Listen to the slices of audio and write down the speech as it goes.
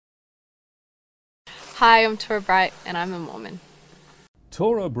Hi, I'm Torah Bright and I'm a Mormon.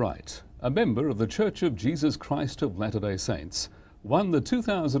 Torah Bright, a member of the Church of Jesus Christ of Latter-day Saints, won the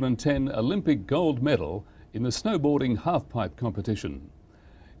 2010 Olympic gold medal in the snowboarding halfpipe competition.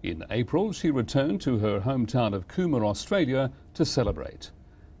 In April, she returned to her hometown of Cooma, Australia to celebrate.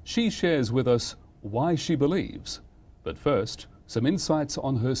 She shares with us why she believes, but first, some insights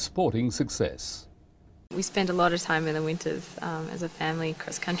on her sporting success. We spend a lot of time in the winters as a family,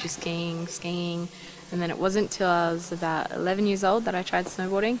 cross-country skiing, and then it wasn't till I was about 11 years old that I tried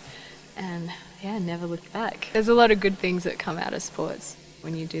snowboarding, and yeah, never looked back. There's a lot of good things that come out of sports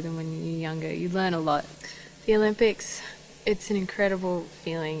when you do them when you're younger. You learn a lot. The Olympics, it's an incredible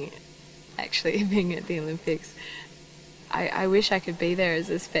feeling actually being at the Olympics. I wish I could be there as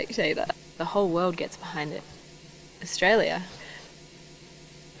a spectator. The whole world gets behind it. Australia.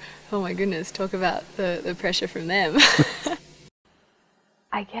 Oh my goodness, talk about the pressure from them.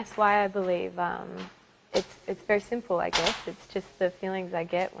 I guess why I believe, it's very simple, I guess. It's just the feelings I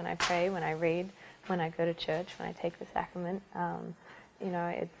get when I pray, when I read, when I go to church, when I take the sacrament. You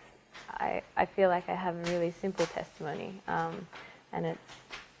know, I feel like I have a really simple testimony, and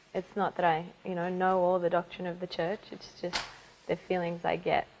it's not that I know all the doctrine of the church. It's just the feelings I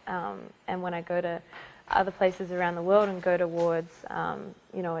get, and when I go to other places around the world and go towards,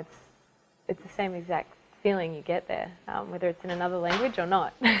 it's the same exact feeling you get there, whether it's in another language or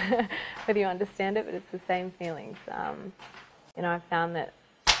not, whether you understand it, but it's the same feelings. I found that,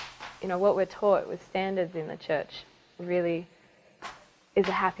 what we're taught with standards in the church really is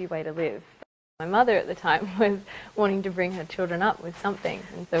a happy way to live. My mother at the time was wanting to bring her children up with something,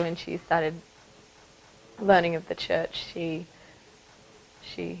 and so when she started learning of the church, she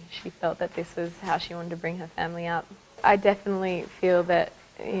felt that this was how she wanted to bring her family up. I definitely feel that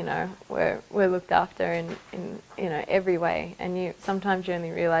we're looked after in every way, and sometimes you only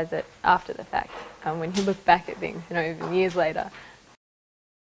realize it after the fact, when you look back at things, even years later.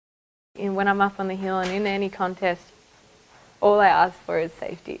 When I'm up on the hill and in any contest, all I ask for is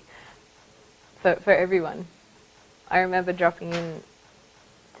safety for everyone. I remember dropping in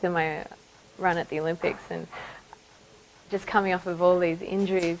to my run at the Olympics and just coming off of all these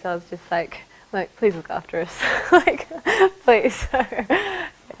injuries. I was just like, please look after us, please.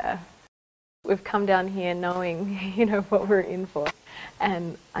 Yeah. We've come down here knowing, what we're in for,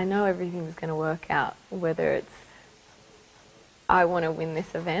 and I know everything's going to work out. Whether it's I want to win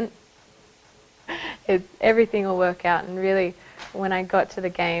this event, everything will work out. And really, when I got to the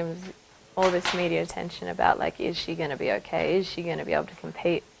games, all this media attention about is she going to be okay? Is she going to be able to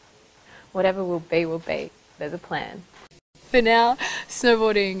compete? Whatever will be, will be. There's a plan. For now,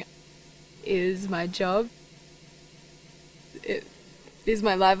 snowboarding is my job. It is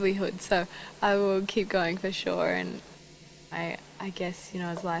my livelihood, so I will keep going for sure. And I guess,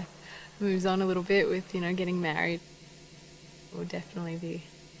 as life moves on a little bit with, getting married, will definitely be,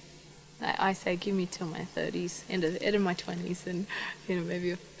 I say give me till my 30s, end of my 20s, and maybe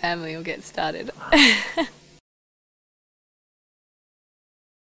a family will get started.